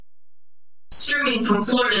streaming from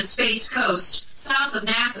Florida's Space Coast, south of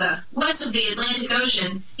NASA, west of the Atlantic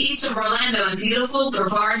Ocean, east of Orlando and beautiful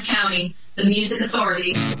Brevard County, the Music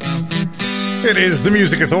Authority. It is the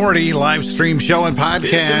Music Authority live stream show and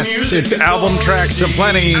podcast. It's album tracks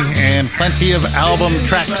aplenty, and plenty of album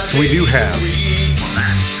tracks we do have.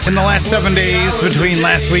 In the last 7 days, between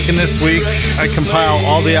last week and this week, I compile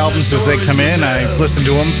all the albums as they come in. I listen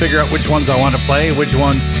to them, figure out which ones I want to play, which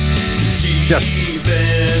ones just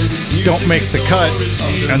don't make the cut,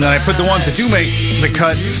 and then I put the ones that do make the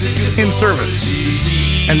cut in service.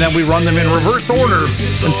 And then we run them in reverse order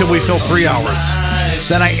until we fill 3 hours.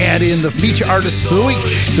 Then I add in the feature artist of the week,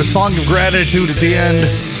 the song of gratitude at the end,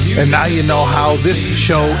 and now you know how this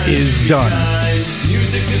show is done.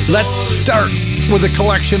 Let's start with a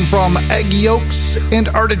collection from Egg Yolks and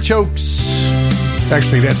Artichokes.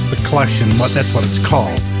 Actually, that's the collection, that's what it's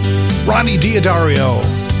called. Ronnie Diodario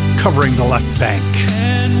covering the left bank.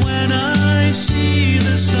 And when I see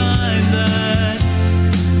the sign that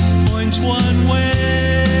points one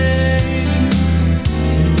way,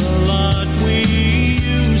 the lot we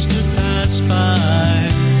used to pass by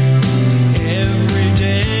every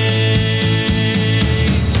day,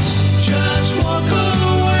 just walk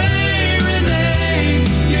away, Renee,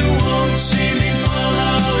 you won't see me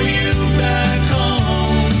follow you back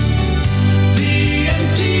home. The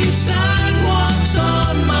empty sidewalks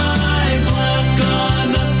on my block are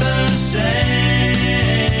not the same.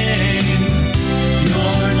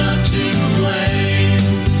 You're not to blame.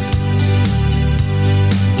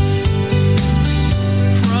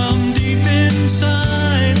 From deep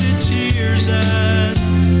inside the tears that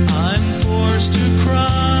I'm forced to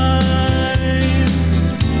cry,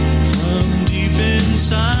 from deep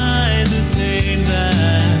inside the pain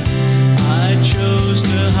that I chose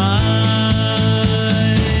to hide,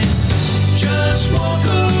 just walk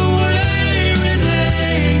away,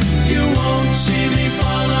 Renee, you won't see me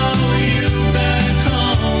follow you back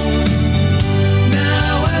home.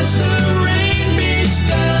 Now as the rain beats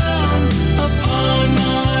down upon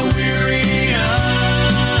my weary eyes,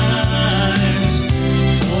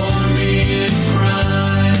 for me it cries.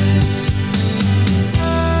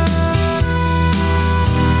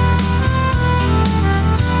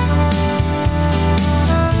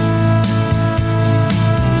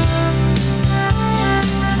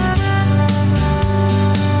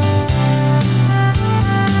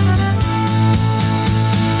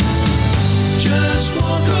 Just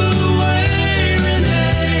walk away,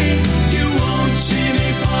 Renee, you won't see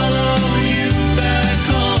me follow you back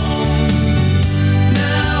home.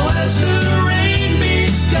 Now as the rain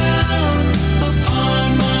beats down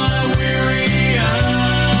upon my weary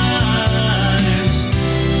eyes,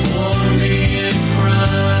 for me it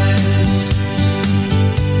cries.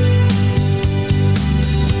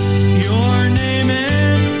 Your name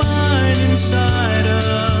and mine inside a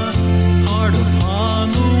heart upon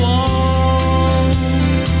the wall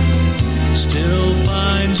still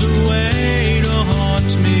finds a way to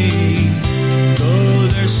haunt me, though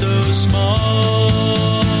they're so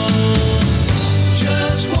small.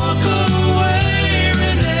 Just walk away,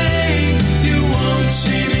 Renee, you won't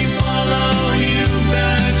see me follow you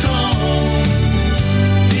back home.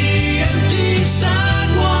 The empty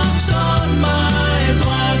sidewalks on my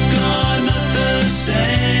block are not the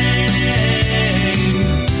same.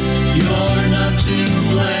 You're not to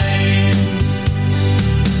blame.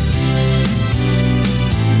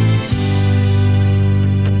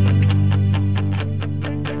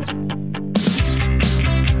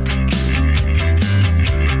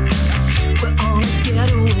 We're on a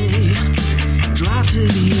getaway, drive to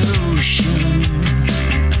the ocean.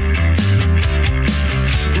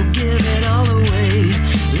 We'll give it all away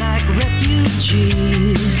like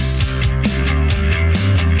refugees.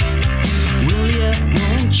 Will you,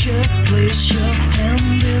 won't you place your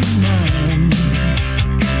hand in mine?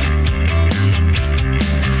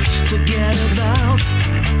 Forget about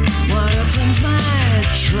what our friends might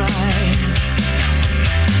try.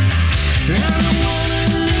 I don't wanna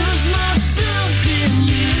lose myself in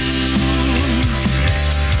you.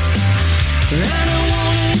 I don't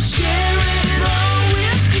wanna share it all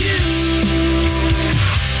with you.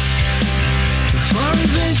 For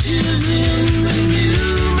adventures in the new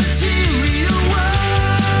material world.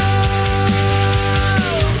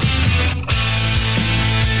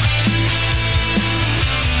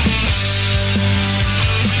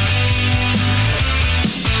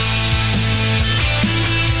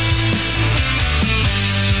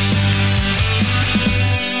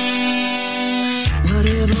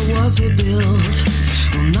 Whatever walls they build,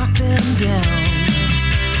 we'll knock them down.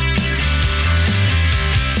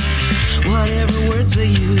 Whatever words they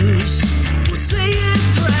use, we'll say it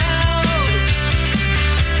proud.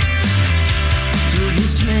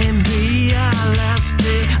 our last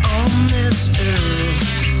day on this earth.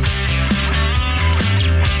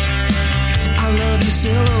 I love your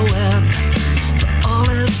silhouette for all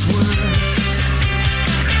it's worth.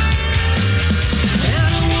 And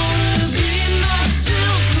I wanna be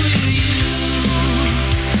myself with you.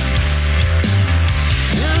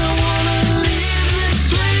 And I wanna leave this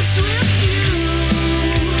place with you.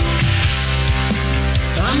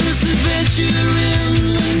 I miss adventure in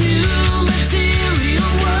the new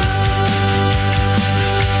material world.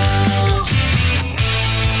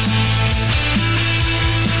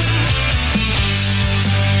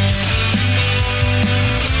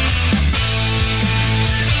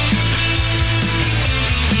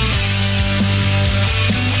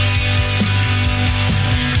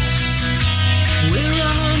 We're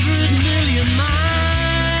 100 million miles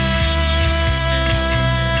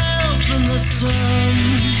from the sun.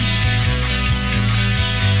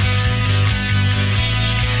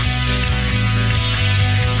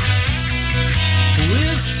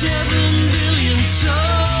 With 7 billion souls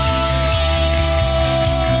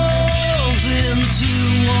into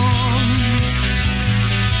one.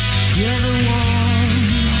 You're the one.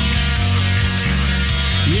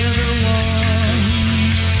 You're the one.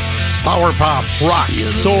 Power pop, rock,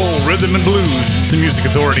 soul, rhythm, and blues. The Music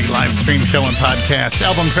Authority live stream show and podcast.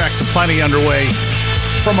 Album tracks aplenty underway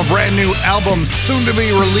from a brand new album soon to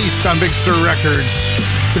be released on Big Stir Records.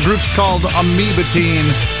 The group's called Amoeba Teen.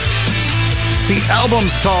 The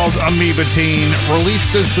album's called Amoeba Teen,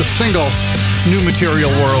 released as the single New Material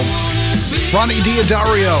World. Ronnie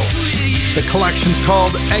Diodario. The collection's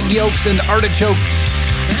called Egg Yolks and Artichokes,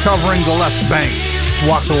 covering the left bank.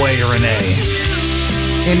 Walk Away, Renee.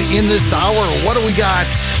 And in this hour, what do we got?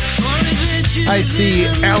 I see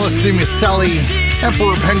Alice de Miscelli,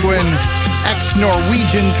 Emperor Penguin,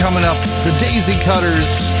 ex-Norwegian coming up, the Daisy Cutters,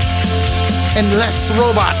 and Less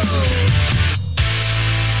Robots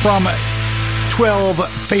from 12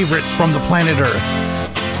 Favorites from the Planet Earth.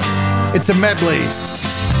 It's a medley.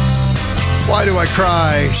 Why Do I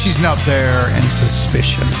Cry? She's Not There, and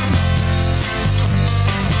Suspicion.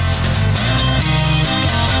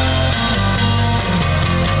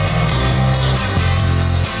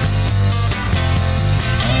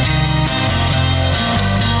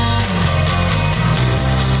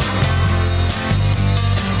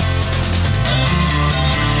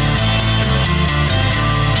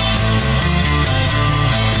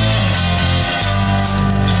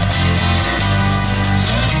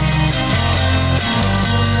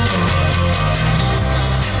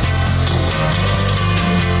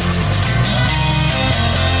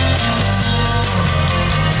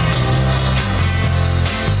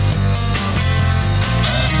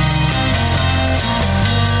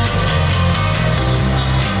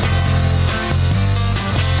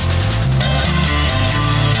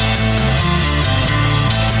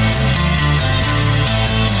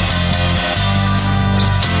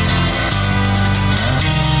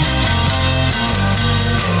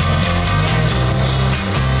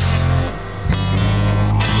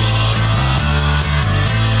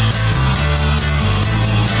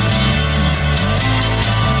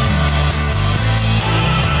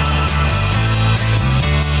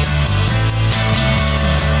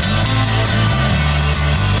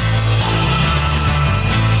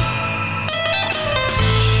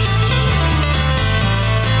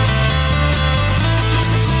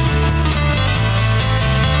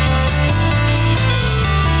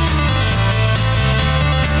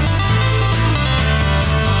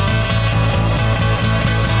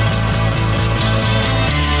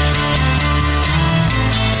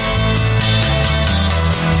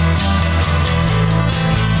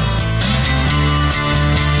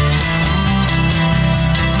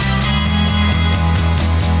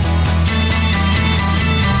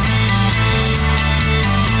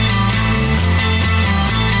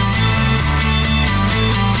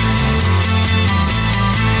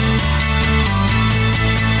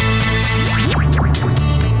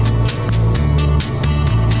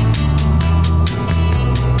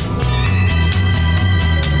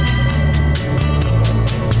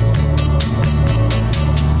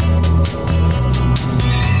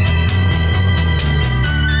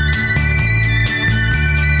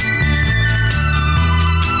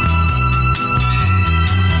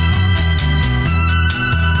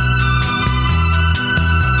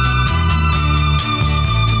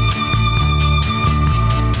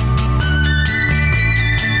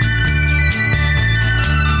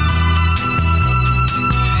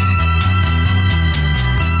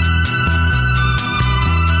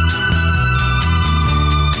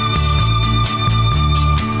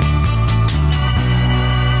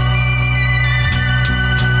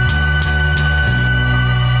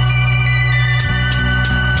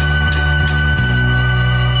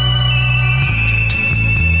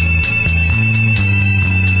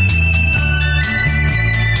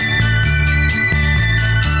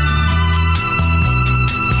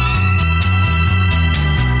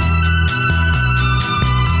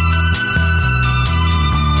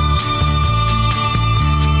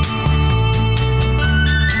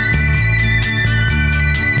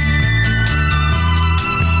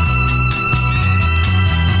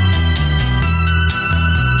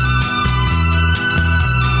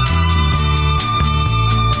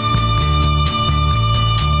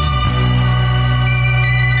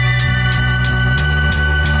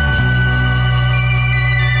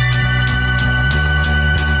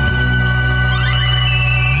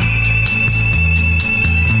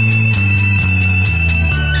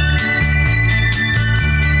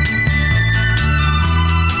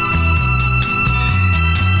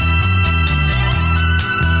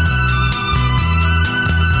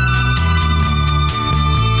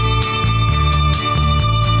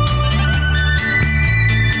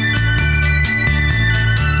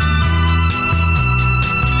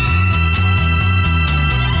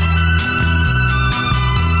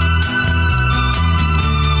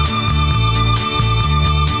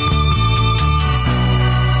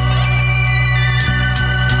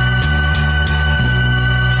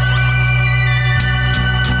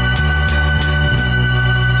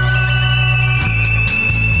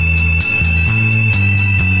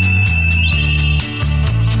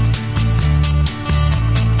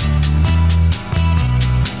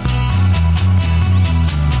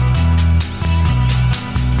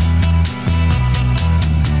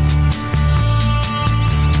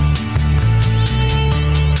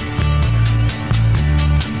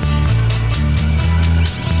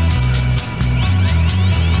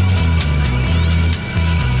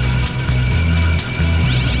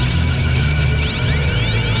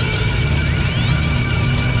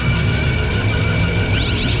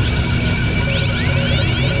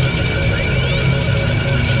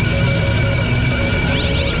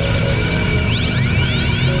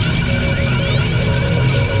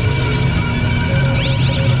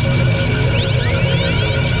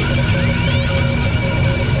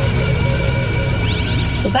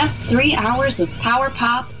 best 3 hours of power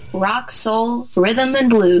pop, rock, soul, rhythm, and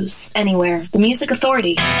blues. Anywhere. The Music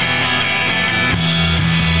Authority.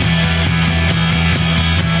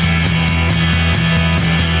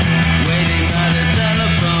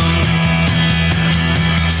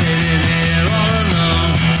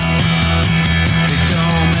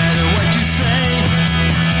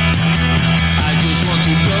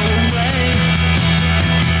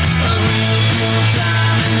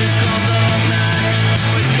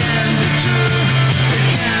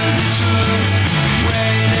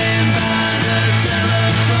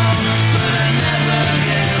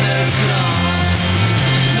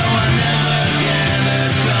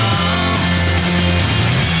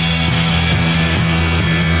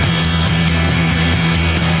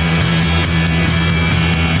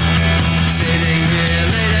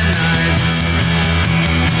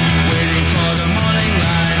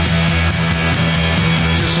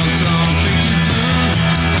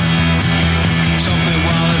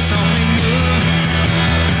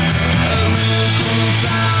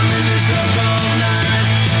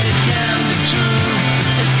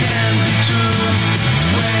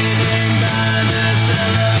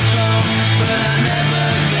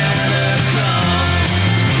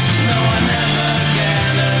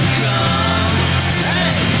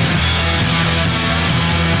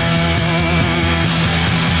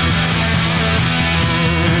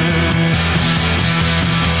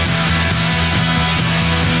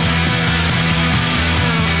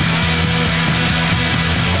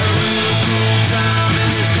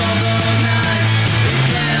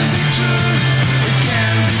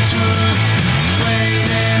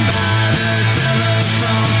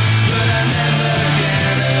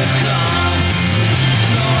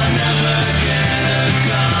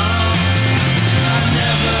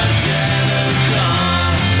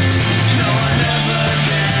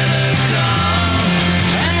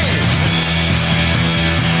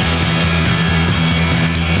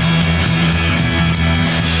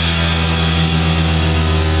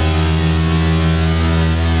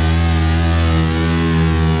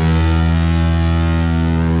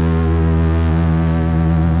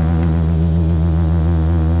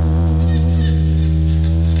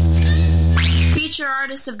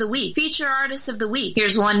 Of the week. Feature artist of the week.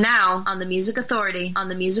 Here's one now on the Music Authority. On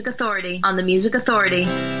the Music Authority. On the Music Authority.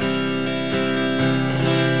 My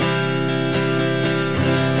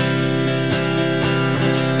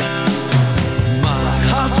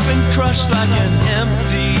heart's been crushed like an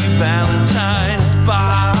empty Valentine's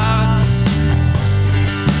box.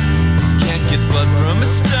 Can't get blood from a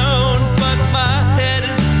stone, but my head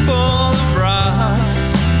is full of rocks.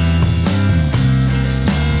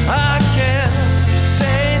 I can't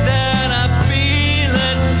say that I feel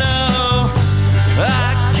it, no.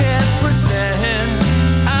 I can't pretend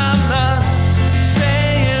I'm not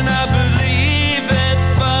saying I believe it,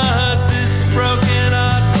 but this broken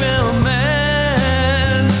heart will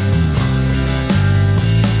mend.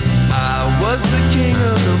 I was the king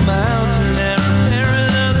of the mountain and the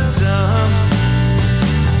parent of the dump.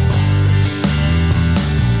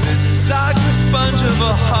 This saga sponge of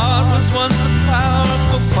a heart was once a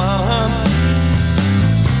powerful pump.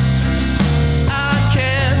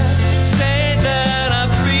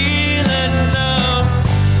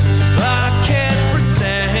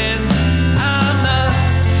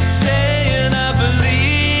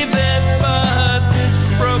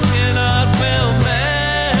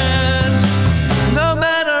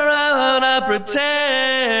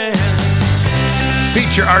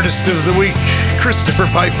 Feature artist of the week, Christopher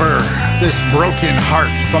Piper. This broken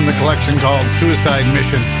heart from the collection called Suicide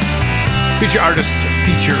Mission. Feature artist,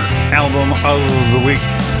 feature album of the week.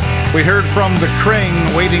 We heard from The Kring,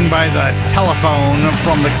 Waiting by the Telephone,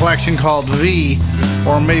 from the collection called V,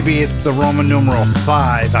 or maybe it's the Roman numeral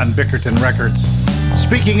 5 on Bickerton Records.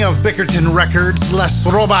 Speaking of Bickerton Records, Les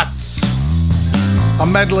Robots. A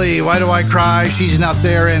medley, Why Do I Cry, She's Not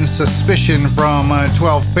There, and Suspicion from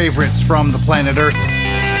 12 favorites from the planet Earth.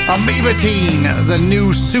 Amoeba Teen, the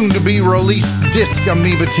new soon-to-be-released disc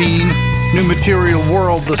Amoeba Teen. New Material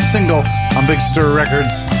World, the single on Big Stir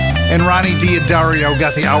Records. And Ronnie Diodario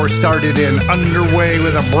got the hour started and underway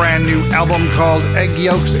with a brand new album called Egg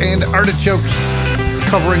Yolks and Artichokes,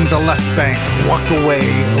 covering the Left Bank, Walk Away,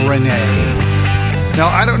 Renee. Now,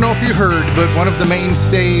 I don't know if you heard, but one of the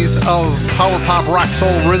mainstays of power pop, rock,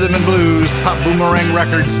 soul, rhythm, and blues, Pop Boomerang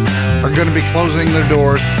Records, are going to be closing their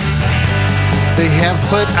doors. They have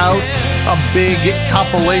put out a big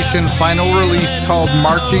compilation final release called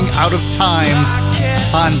Marching Out of Time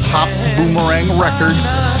on Pop Boomerang Records.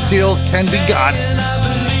 Still can be got.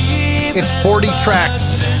 It's 40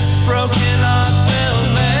 tracks.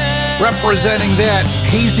 Representing that,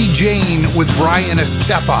 Hazy Jane with Brian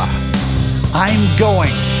Estepa. I'm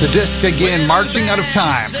Going. The disc again, Marching Out of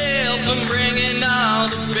Time. I'm bringing all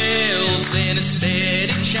the bells in a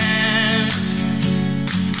steady chime.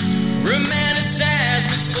 Romanticize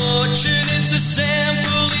misfortune, it's a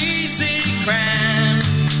simple, easy crime.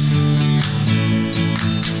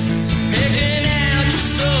 Picking out your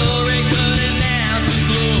story, cutting out the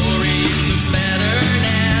glory, it looks better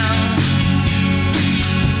now.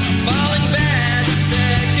 I'm falling back a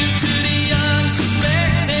second to the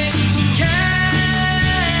unsuspecting kind.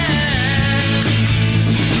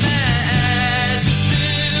 My eyes are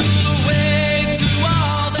still awake to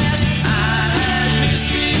all that I had missed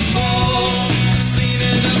before. I've seen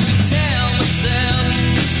enough to tell myself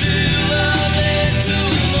it's still a little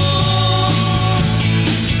more.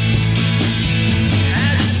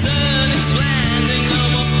 As the sun is blinding, no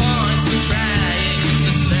more points for trying. It's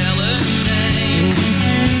a stellar shame.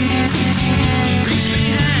 Reach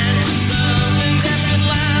behind for something that's been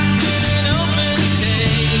locked in an open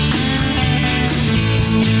cage.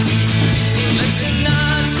 Let's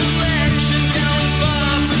ignore selection, going for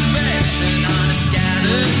perfection on a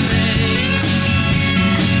scattered page.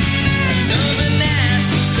 Another night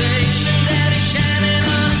sensation that is shining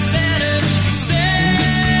on a center stage.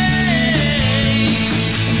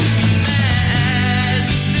 My eyes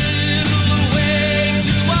are still awake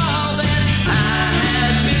to all that I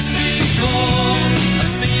had missed before. I've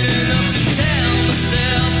seen enough to tell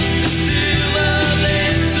myself there's still a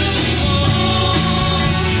little more.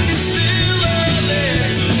 Still a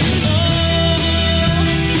little more.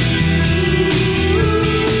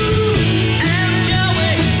 I'm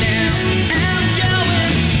going now. I'm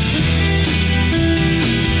going.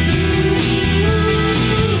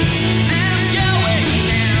 I'm going now. I'm going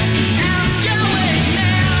now. I'm going now.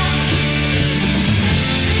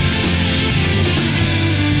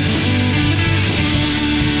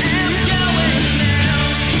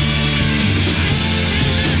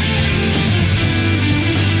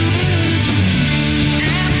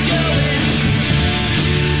 I'm going.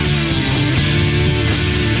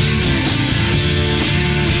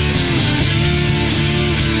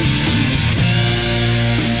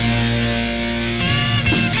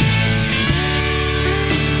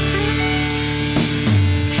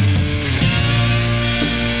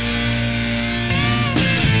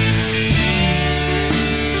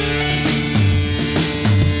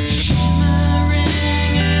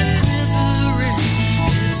 Shimmering and quivering,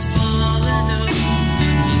 it's falling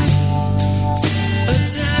over me. A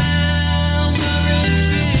towering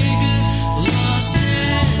figure lost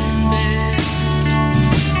in bed.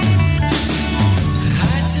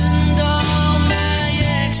 Heightened all my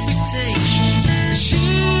expectations.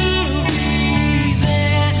 Should be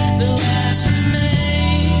there. The last was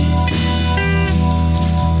made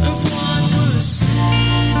of what was said.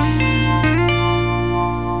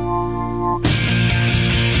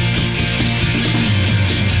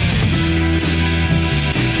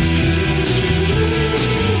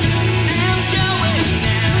 I'm going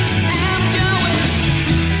now. I'm going. I'm going now.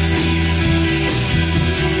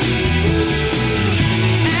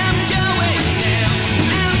 I'm going now.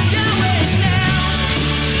 I'm going now. I'm going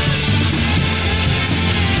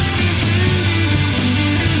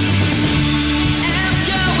now. I'm going now. I'm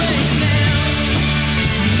going, yeah.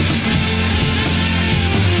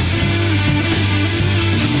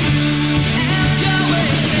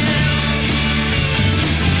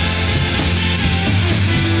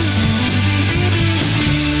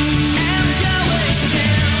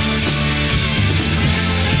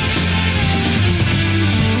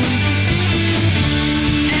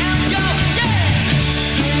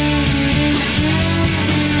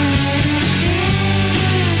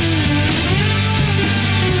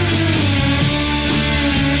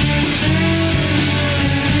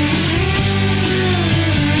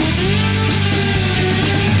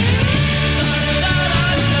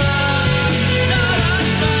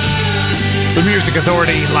 The Music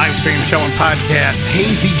Authority live stream show and podcast,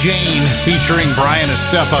 Hazy Jane featuring Brian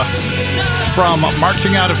Estepa from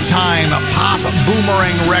Marching Out of Time,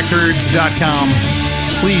 popboomerangrecords.com.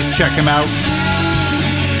 Please check them out.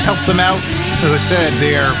 Help them out. As I said,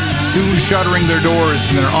 they are soon shuttering their doors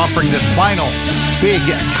and they're offering this final big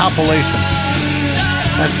compilation.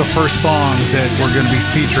 That's the first song that we're going to be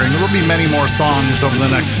featuring. There will be many more songs over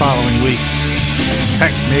the next following week.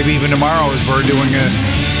 Heck, maybe even tomorrow as we're doing a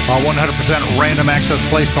 100% random access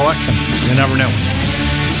play selection. You never know.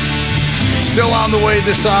 Still on the way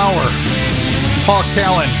this hour, Paul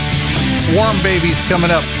Callan, Warm Babies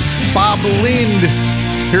coming up. Bob Lind,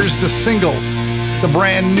 here's the singles. The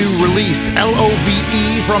brand new release,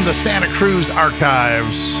 LOVE from the Santa Cruz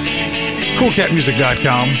Archives.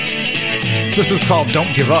 CoolCatMusic.com. This is called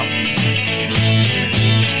Don't Give Up.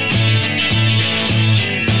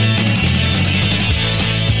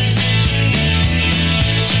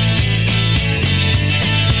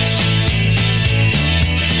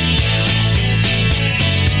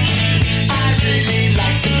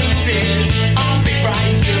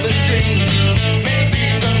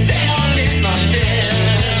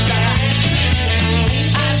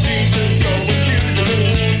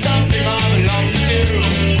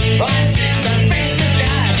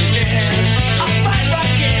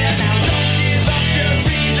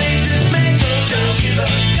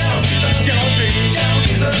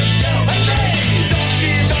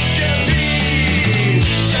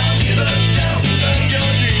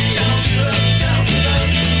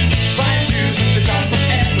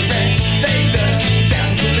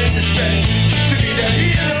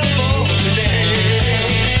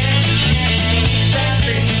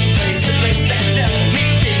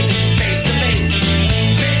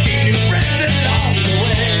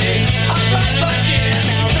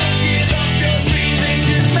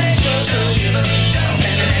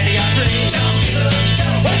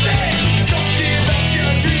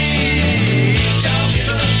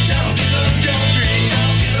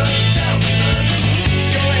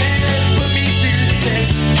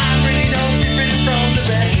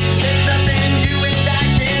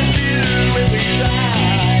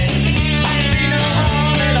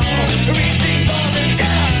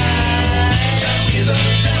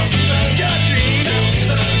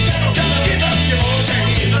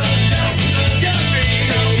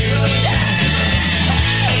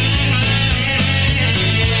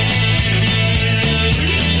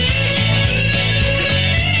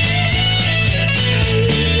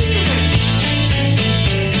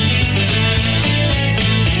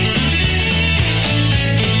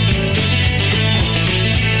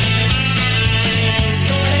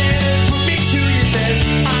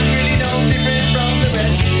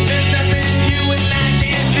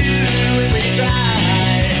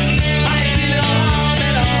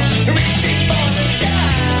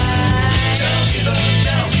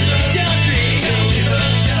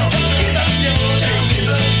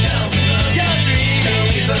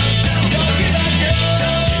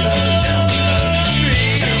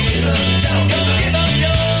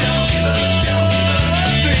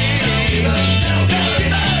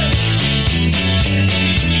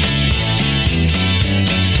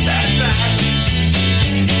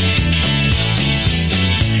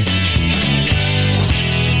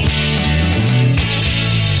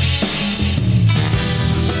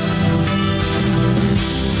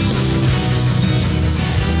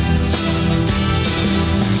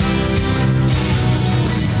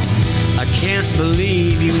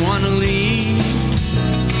 believe you want to leave,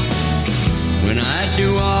 when I do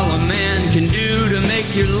all a man can do to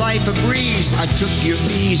make your life a breeze. I took your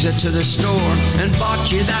visa to the store and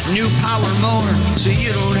bought you that new power mower, so you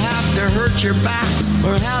don't have to hurt your back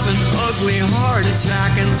or have an ugly heart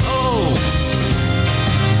attack. And oh,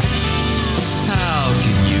 how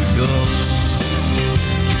can you go?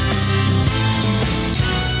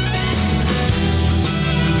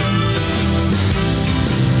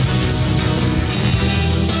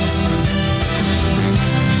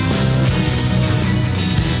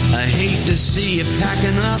 I hate to see you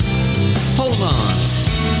packing up. Hold on,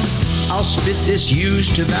 I'll spit this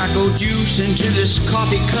used tobacco juice into this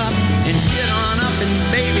coffee cup and get on up and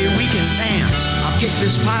baby we can dance. I'll kick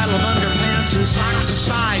this pile of underpants and socks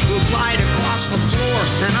aside. We'll glide across the floor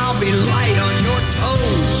and I'll be light on your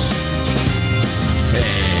toes.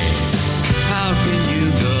 Hey, how can you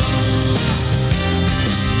go?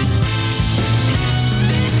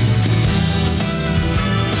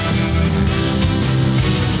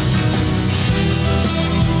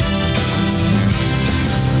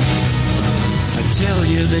 Tell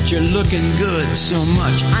you that you're looking good so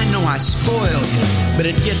much. I know I spoil you, but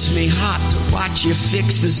it gets me hot to watch you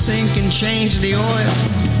fix the sink and change the oil.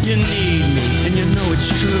 You need me, and you know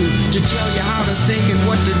it's true, to tell you how to think and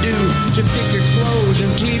what to do, to pick your clothes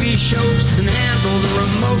and TV shows and handle the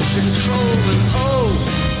remote control. And oh,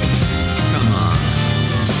 come on,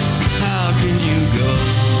 how can you go?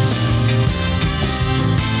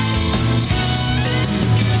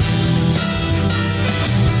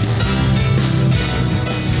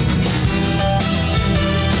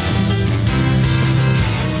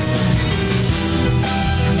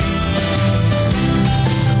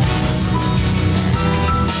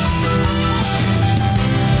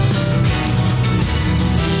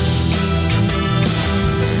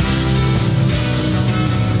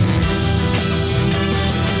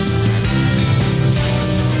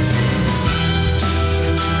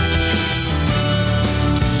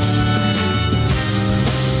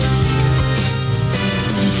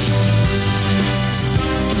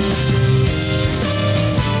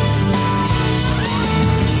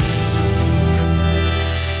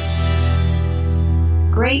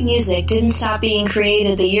 great music didn't stop being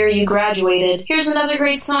created the year you graduated, here's another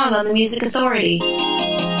great song on the Music Authority.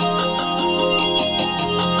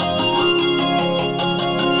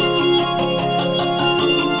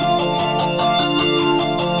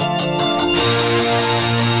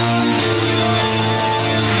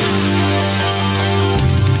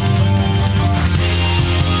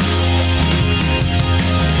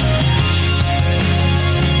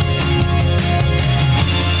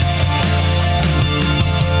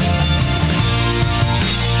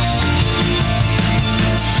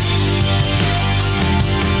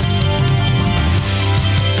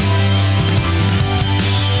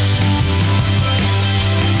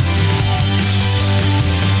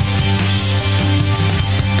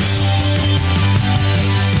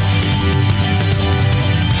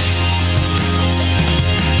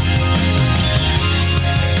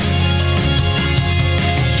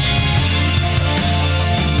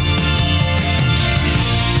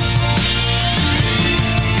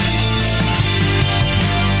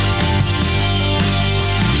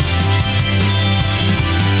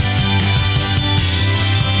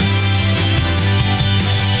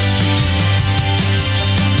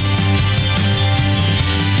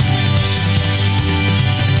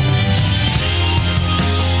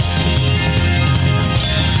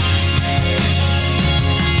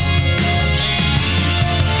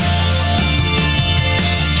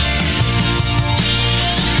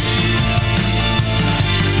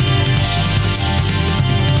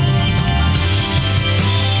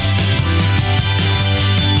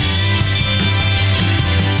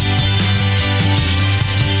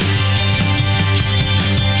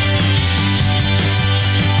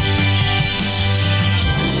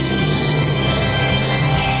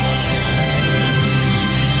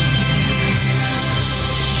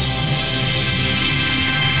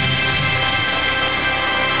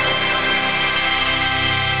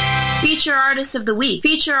 Feature Artist of the Week.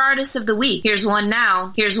 Feature Artist of the Week. Here's one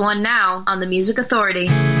now. Here's one now on the Music Authority.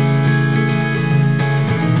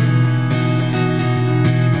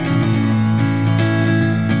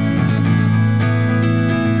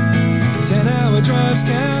 10-hour drives,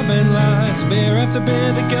 cabin lights, beer after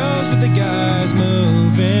beer that goes with the guys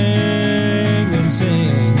moving and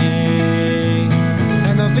singing.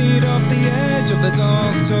 And our feet off the edge of the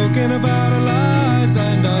dock, talking about our lives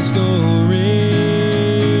and our stories.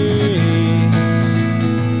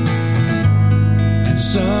 And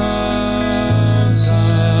sometimes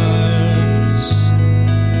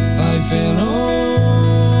I feel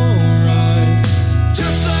alright.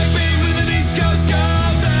 Just like being with an East Coast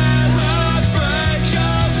girl, that heartbreak.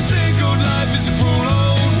 I'll just think old life is a cruel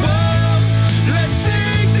old world. Let's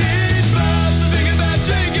sing these bells. Think about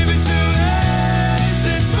drinking it too late.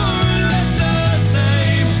 It's more or less the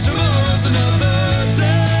same. Tomorrow's another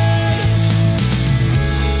day.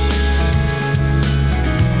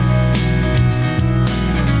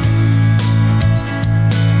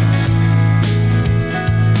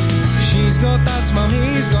 She's got that smile,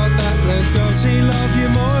 he's got that look. Does he love you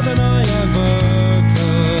more than I ever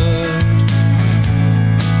could?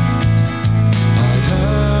 I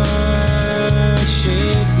heard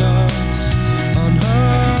she's not on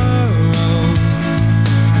her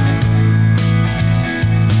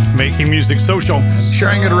own. Making music social,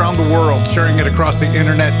 sharing it around the world, sharing it across the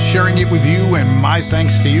internet, sharing it with you, and my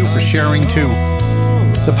thanks to you for sharing too.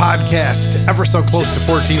 The podcast, ever so close to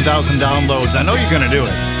 14,000 downloads. I know you're going to do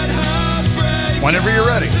it. Whenever you're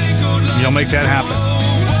ready, you'll make that happen.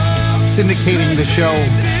 Syndicating the show,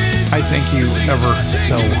 I thank you ever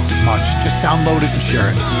so much. Just download it and share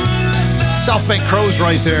it. South Bank Crows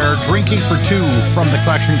right there, Drinking for Two from the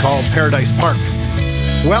collection called Paradise Park.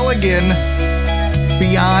 Well, again,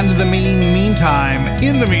 Beyond the Meantime,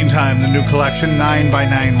 in the meantime, the new collection,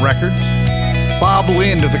 9x9 Records. Bob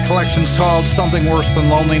Lind of the collection's called Something Worse Than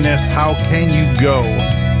Loneliness, How Can You Go?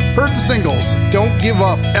 Heard the singles, Don't Give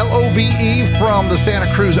Up, LOVE from the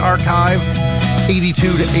Santa Cruz Archive, 82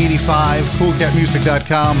 to 85,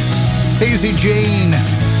 coolcatmusic.com. Hazy Jane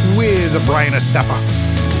with Brian Estepa.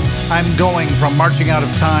 I'm Going from Marching Out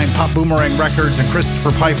of Time, Pop Boomerang Records, and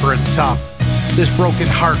Christopher Piper at the top. This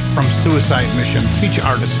Broken Heart from Suicide Mission, feature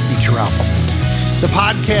artist, feature album. The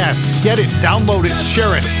podcast, get it, download it,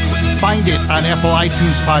 share it. Find it on Apple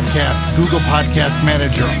iTunes Podcast, Google Podcast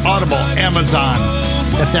Manager, Audible, Amazon.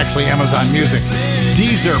 That's actually Amazon Music.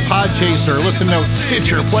 Deezer, Podchaser, Listen Note,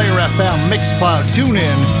 Stitcher, Player FM, Mixcloud,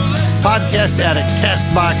 TuneIn, Podcast Addict,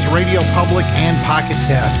 CastBox, Radio Public, and Pocket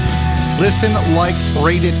Cast. Listen, like,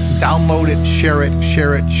 rate it, download it, share it,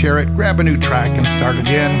 share it, share it. Grab a new track and start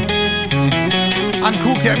again. On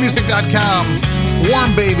coolcatmusic.com,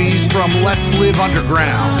 Warm Babies from Let's Live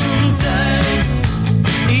Underground. Sometimes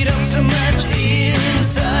so much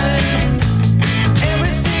inside.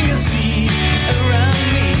 Everything I see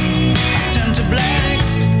around me has turned to black.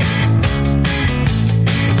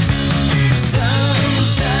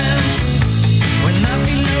 Sometimes when I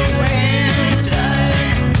feel no hands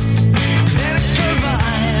tied, then I close my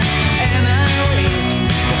eyes and I wait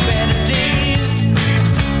for better days.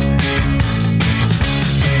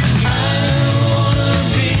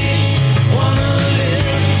 Wanna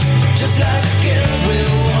live just like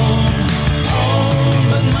everyone. Oh,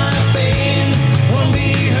 but my pain won't be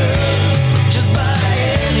heard just by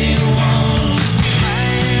anyone. My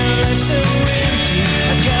life's so empty,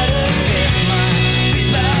 I gotta get my feet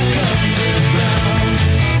back on the ground.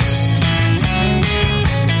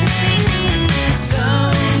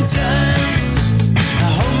 Sometimes I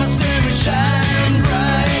hold myself and shine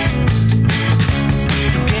bright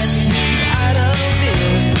to get me out of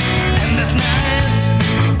this endless night.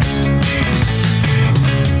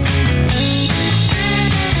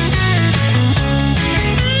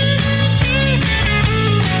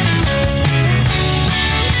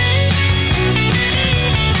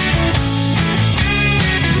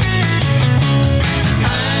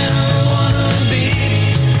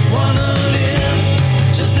 Wanna live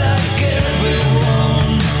just like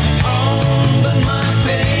everyone. Oh, but my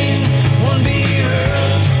pain won't be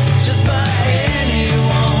heard just by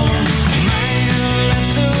anyone. My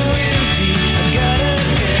life's so empty, I gotta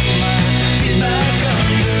get my feet back on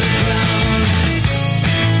the ground.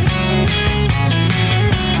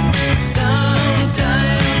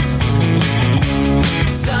 Sometimes,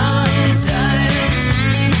 sometimes,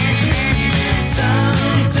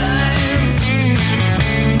 sometimes,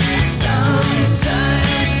 sometimes.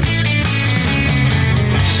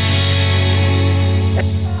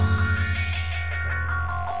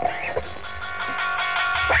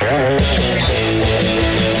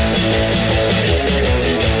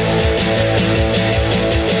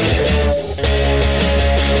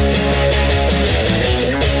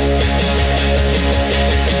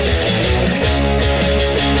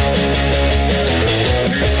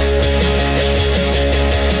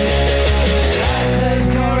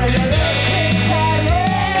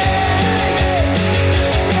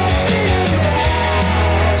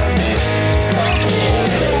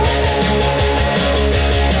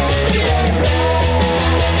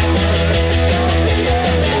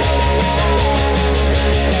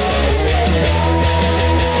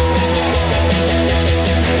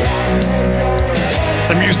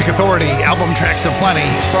 The Music Authority, album tracks aplenty,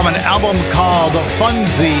 from an album called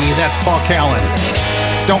Funzy. That's Paul Callan.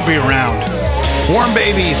 Don't Be Around. Warm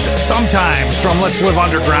Babies, Sometimes, from Let's Live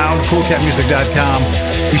Underground, coolcatmusic.com.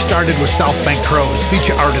 We started with South Bank Crows,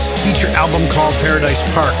 feature artist, feature album called Paradise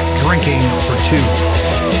Park, Drinking for Two.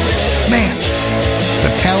 Man,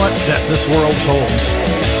 the talent that this world holds.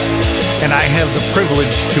 And I have the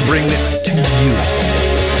privilege to bring it to you.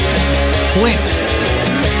 Flint.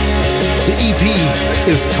 The EP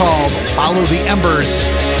is called Follow the Embers.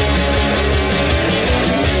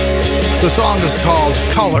 The song is called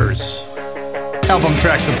Colors. Album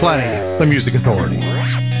tracks aplenty, The Music Authority.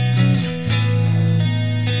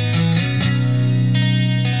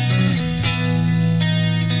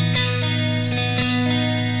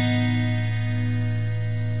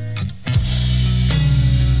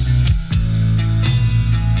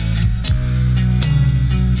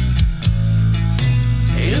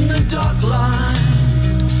 In the dark line,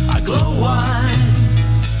 I glow wide.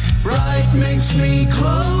 Bright makes me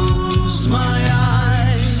close my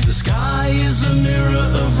eyes. The sky is a mirror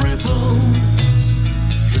of ripples.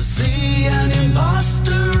 The sea an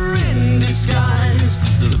imposter in disguise.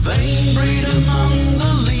 The vein breed among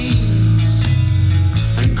the leaves.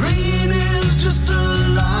 And green is just a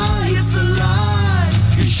lie, it's a lie.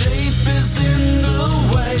 Your shape is in the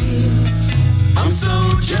wave. I'm so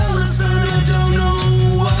jealous and I don't know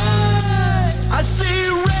why. I see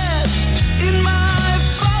red in my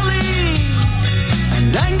folly,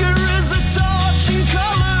 and anger is a torching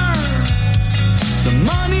color. The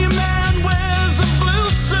money man wears a blue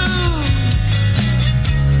suit.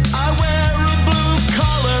 I wear a blue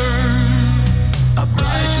collar, a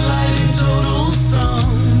bright light in total sun.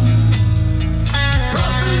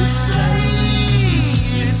 Prophets say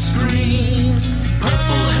it's green.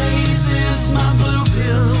 Purple haze is my blue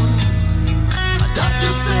pill. My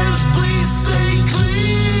doctor says please stay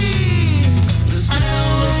clean. The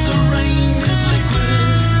smell of the rain is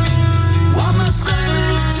liquid, while my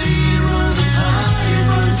sanity runs high, it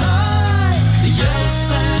runs high.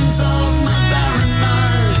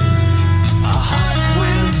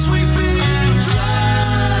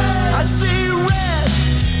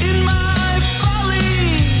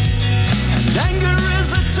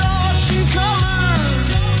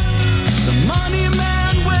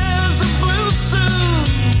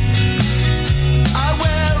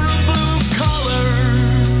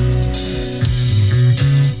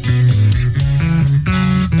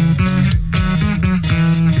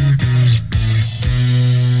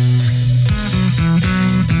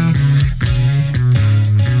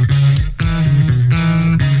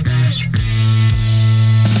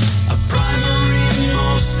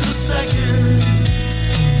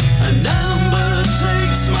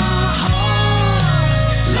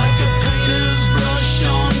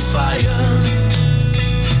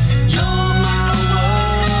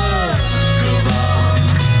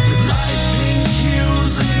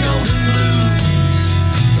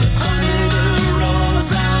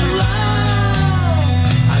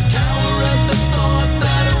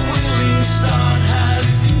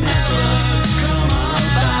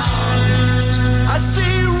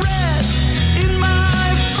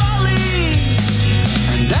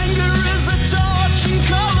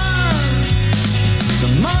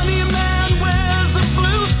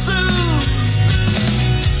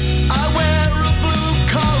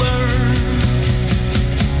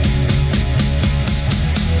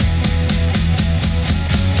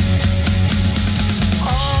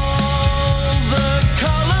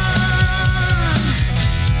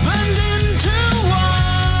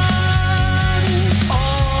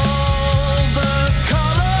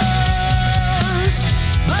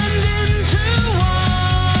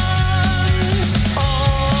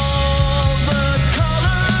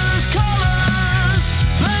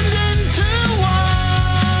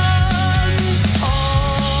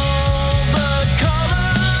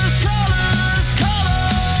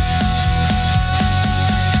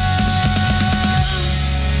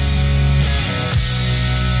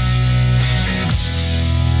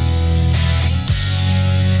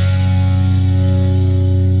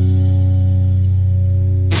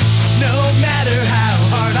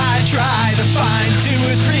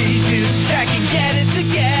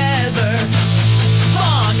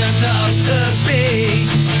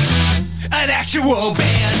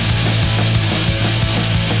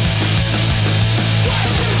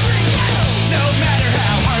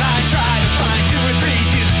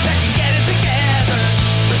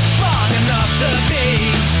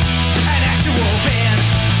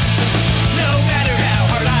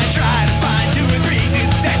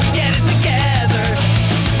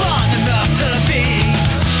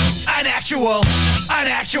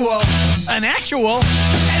 an actual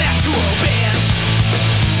band.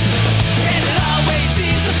 And it always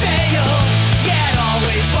seems to fail, yeah, it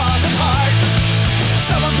always falls apart.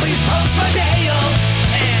 Someone please post my bail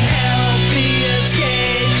and help me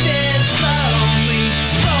escape this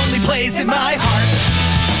lonely place in my heart.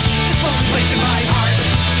 This lonely place in my heart.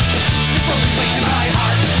 This lonely place in my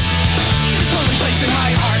heart. This lonely place in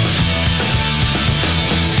my heart.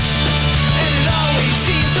 And it always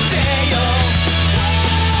seems to fail.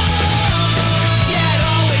 Yeah, it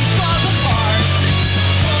always falls apart.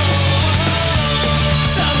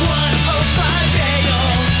 Someone post my bail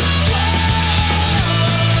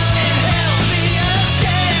and help me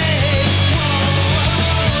escape.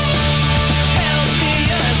 Help me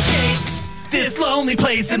escape this lonely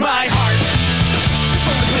place in my heart. This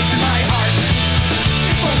lonely place in my heart.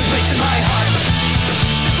 This lonely place in my heart.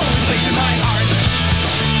 This lonely place in my heart.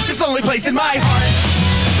 This lonely place in my heart.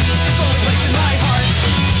 This lonely place in my heart.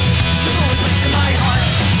 This lonely place in my heart.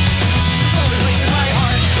 This lonely place in my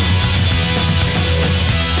heart.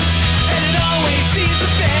 And it always seems to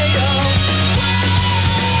fail.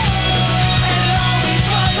 And it always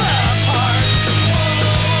falls apart.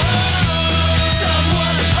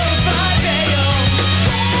 Someone post my bail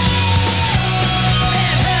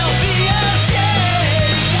and help me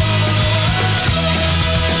escape.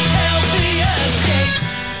 Help me escape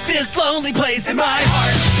this lonely place in my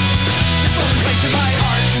heart. This lonely place in my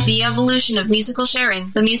heart. The evolution of musical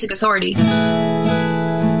sharing, the Music Authority.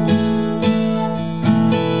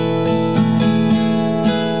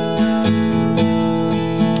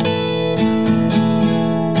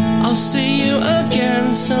 I'll see you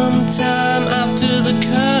again sometime after the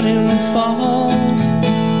curtain falls.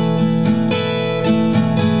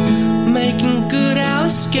 Making good our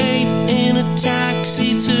escape in a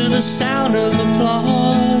taxi to the sound of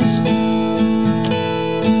applause.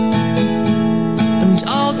 And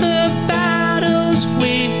all the battles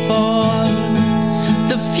we fought,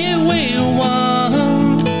 the few we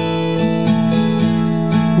won,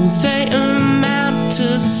 well, they amount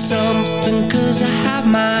to something, 'cause I have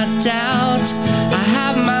my doubts,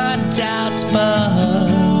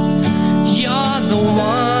 but you're the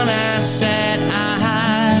one I said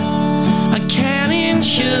I can't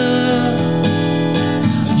insure.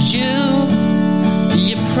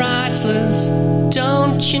 You're priceless,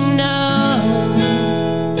 don't you know?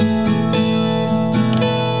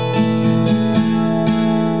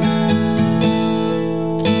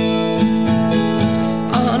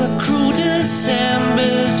 On a cruel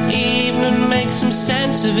December's evening, make some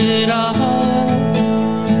sense of it all.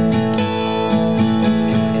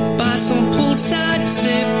 Buy some poolside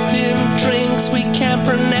sipping drinks we can't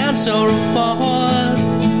pronounce or afford.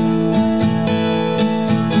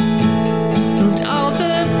 And all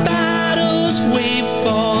the battles we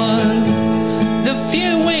fought, the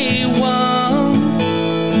few we won,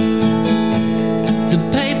 the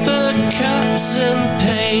paper cuts and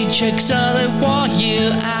paychecks, oh, they wore you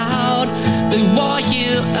out,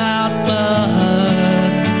 but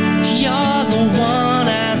you're the one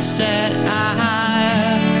I said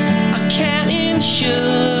I can't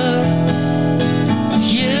insure.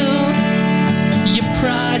 You're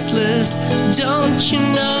priceless, don't you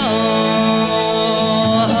know?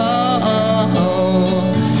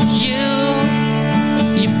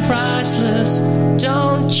 You're priceless,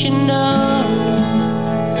 don't you know?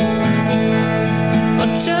 Oh,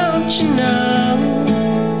 don't you know?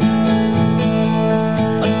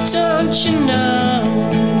 Oh, don't you know?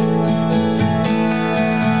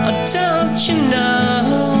 Oh, don't you know?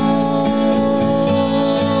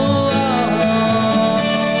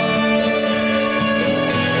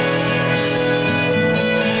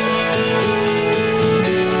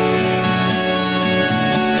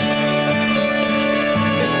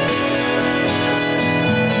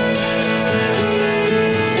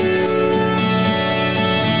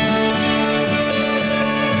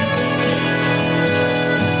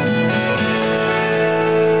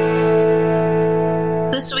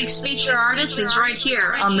 This week's feature artist is right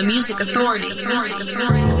here on the Music Authority.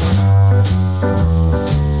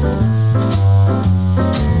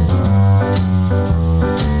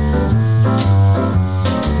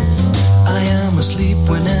 I am asleep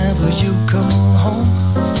whenever you come on home,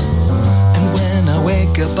 and when I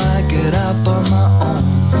wake up I get up on my own.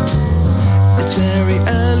 It's very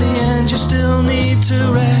early and you still need to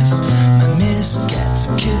rest. My miss gets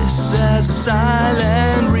a kiss as a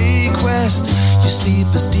silent request. Your sleep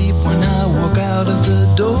is deep when I walk out of the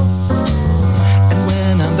door, and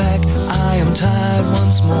when I'm back I am tired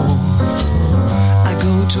once more. I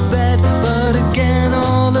go to bed but again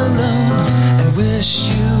all alone, and wish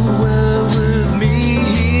you were with me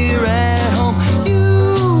here at home.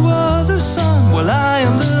 You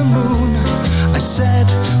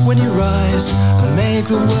flowers and make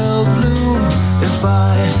the world bloom. If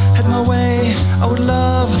I had my way, I would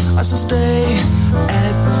love us to stay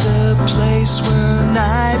at the place where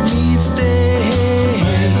night meets day.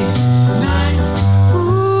 Night,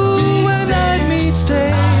 ooh, where night meets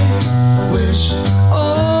day. I wish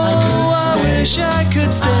I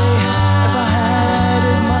could stay if I had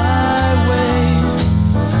it my way.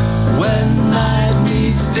 When night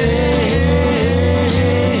meets day.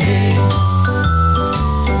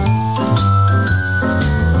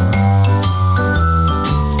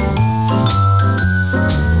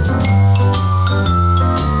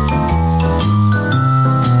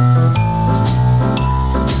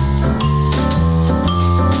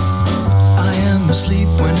 Asleep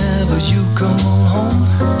whenever you come on home,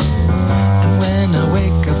 and when I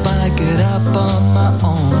wake up I get up on my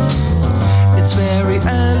own. It's very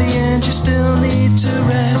early and you still need to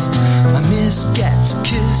rest. My miss gets a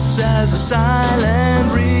kiss as a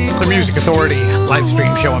silent request. The Music Authority live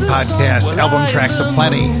stream show and podcast, album tracks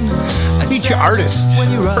aplenty. Feature artist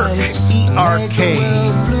ERK,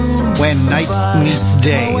 When Night Meets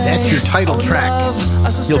Day. That's your title track.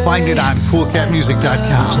 You'll find it on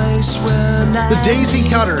coolcatmusic.com. The Daisy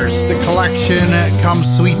Cutters, the collection comes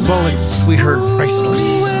Sweet Bullets, we heard Priceless.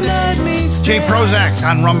 Jay Prozac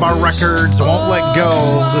on Rumbar Records, Won't Let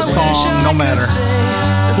Go, the song No Matter.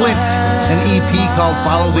 Flint, an EP called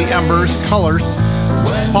Follow the Embers, Colors.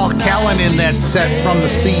 Paul Callan in that set from the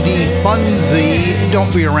CD Funzy,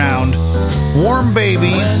 Don't Be Around. Warm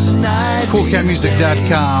Babies,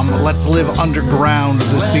 coolcatmusic.com, Let's Live Underground,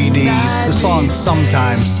 the CD, the song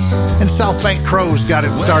Sometimes. And South Bank Crows got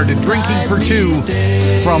it started, Drinking for Two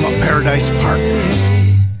from Paradise Park.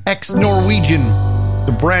 Ex-Norwegian,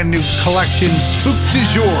 the brand new collection Spook du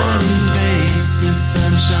Jour.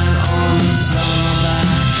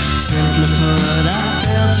 Simply put, I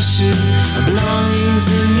failed to shoot my belongings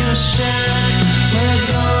in your shack. Were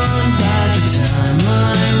gone by the time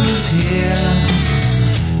I was here.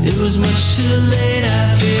 It was much too late, I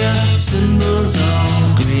fear. Symbols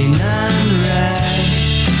all green and red.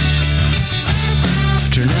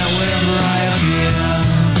 Turn out wherever I appear.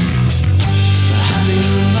 The having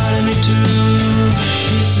you invited me to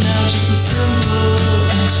is now just a simple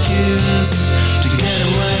excuse to get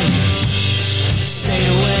away. Stay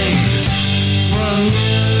away from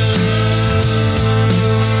you,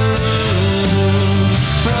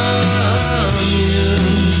 from you.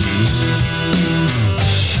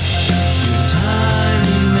 Your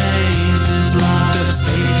tiny maze is locked up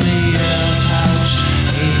safely in a pouch.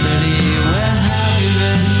 8:30, where have you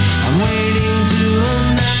been? I'm waiting to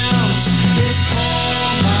announce it's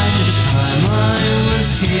fall by the time I was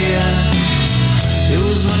here. It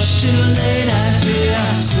was much too late, I fear.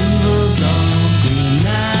 Symbols all green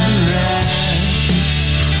and red.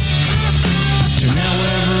 Turn out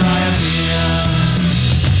wherever I appear.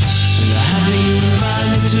 And the having you invite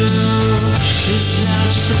me to is now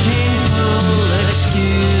just a painful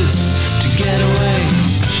excuse to get away.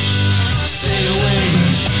 Stay away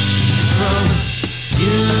from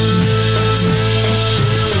you.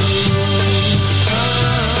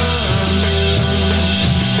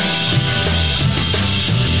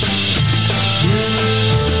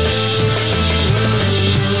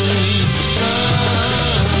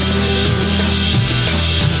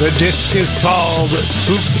 The disc is called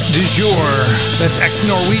Spook du Jour. That's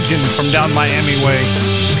ex-Norwegian from down Miami way.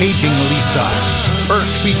 Paging Lisa. Burke,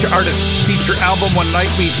 feature artist, feature album When Night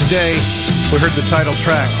Meets Day. We heard the title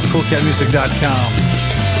track, coolcatmusic.com.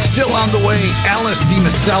 Still on the way, Alice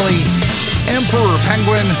DiMaselli, Emperor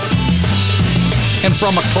Penguin, and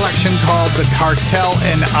from a collection called The Cartel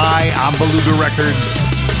and I on Beluga Records,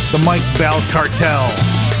 the Mike Bell Cartel.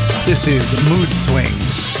 This is Mood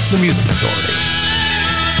Swings, the Music Authority.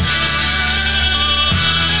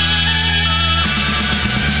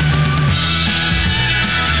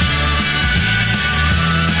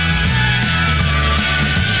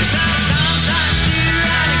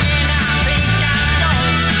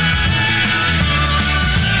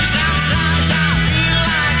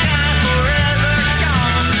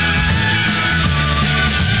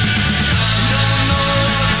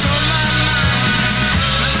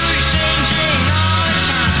 Changing all the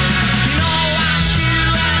time. You know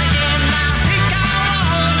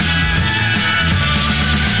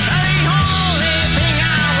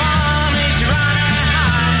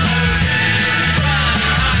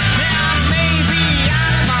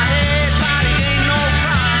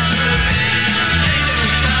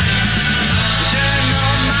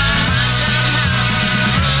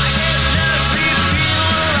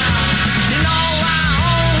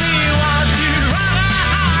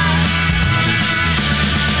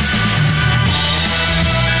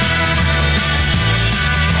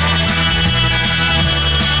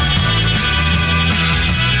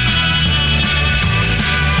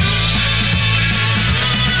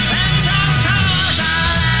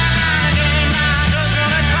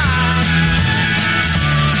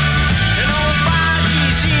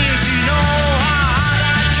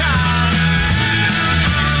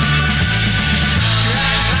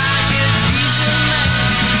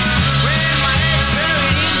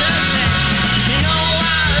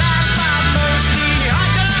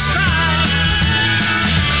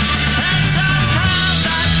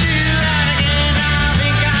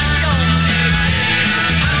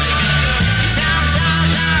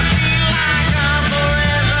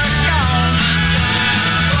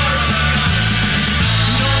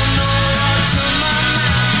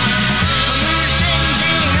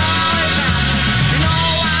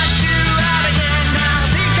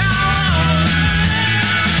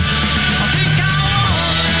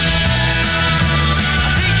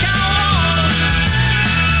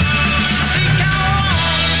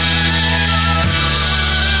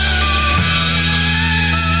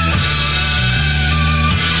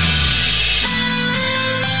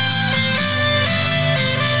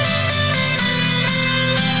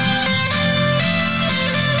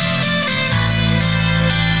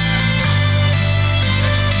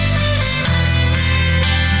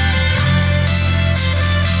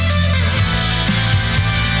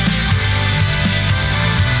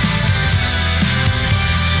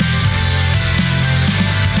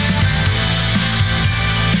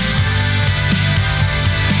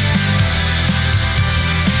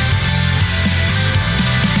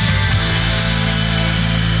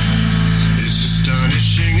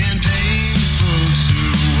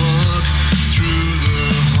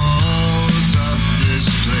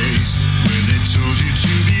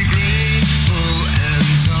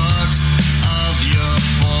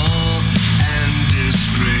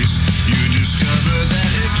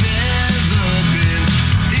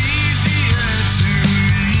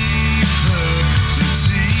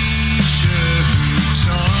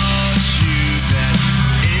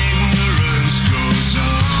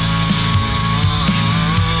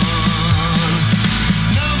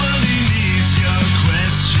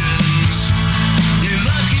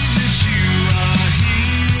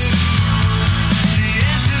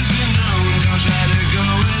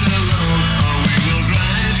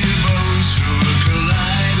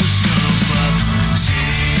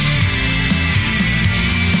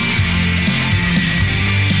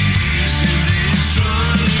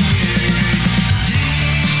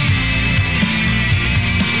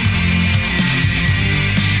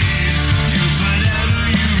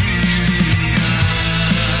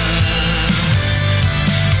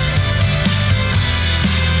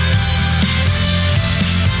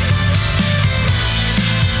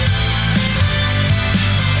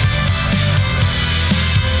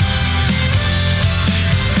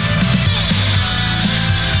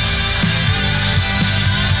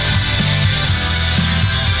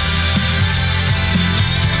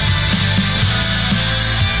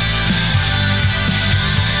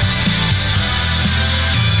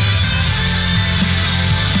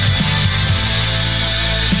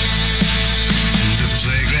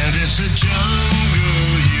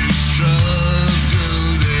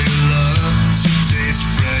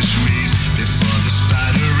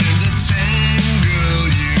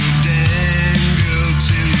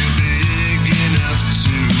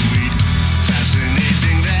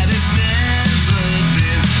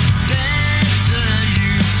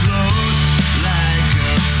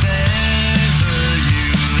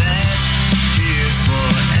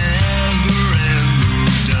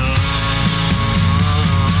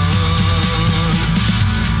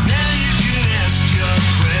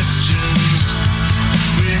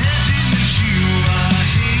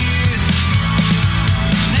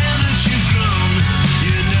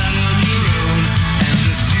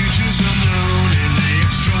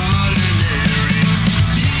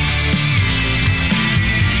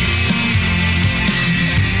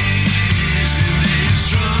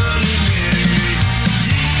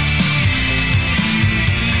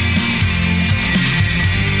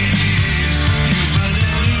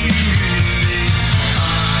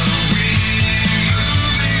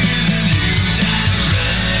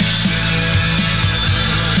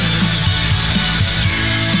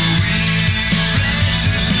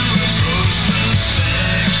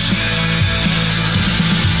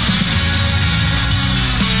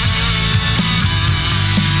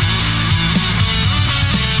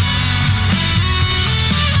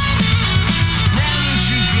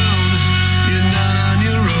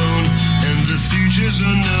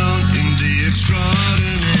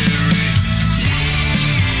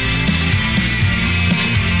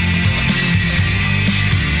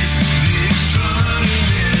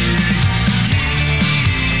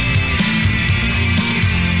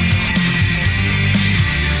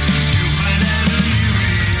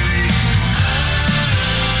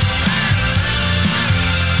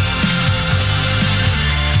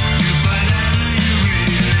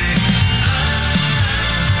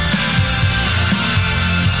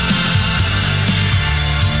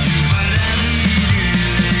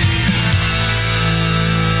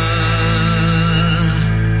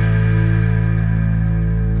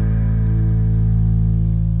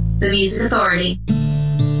Music Authority.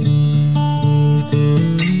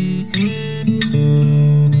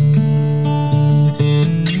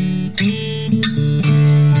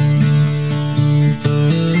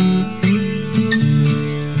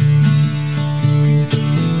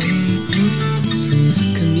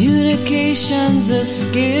 Communication's a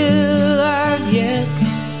skill I've yet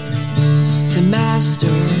to master.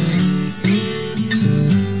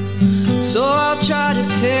 So I'll try to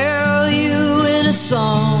tell you in a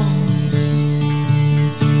song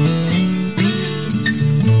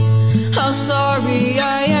how sorry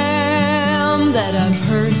I am that I've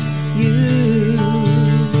hurt you,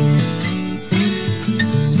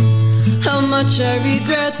 how much I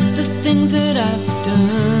regret the things that I've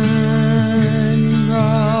done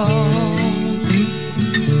wrong.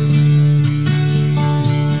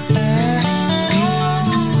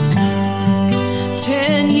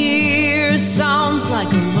 10 years sounds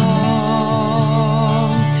like a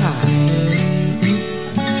long time,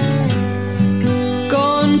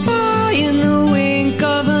 gone by in the wink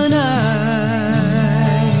of an eye.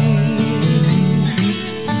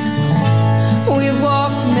 We've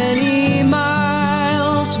walked many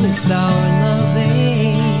miles without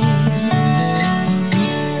loving,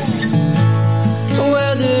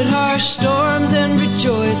 weathered harsh storms and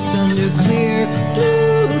rejoiced under clear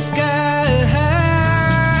blue skies.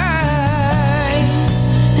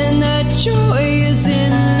 And that joy is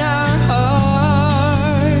in our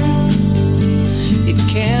hearts. It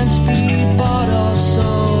can't be bought or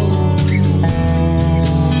sold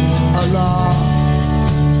or lost.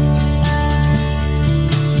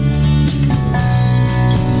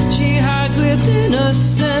 She hides with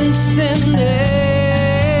innocence in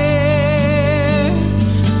there,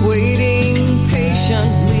 waiting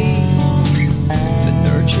patiently for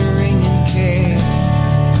nurturing and care.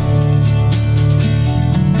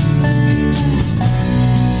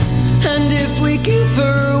 And if we give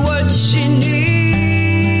her what she needs,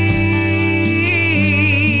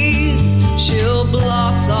 she'll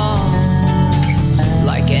blossom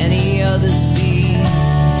like any other seed.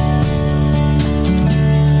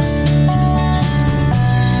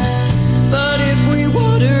 But if we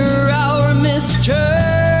water our mistrust,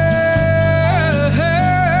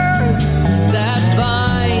 that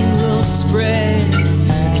vine will spread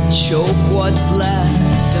and choke what's left.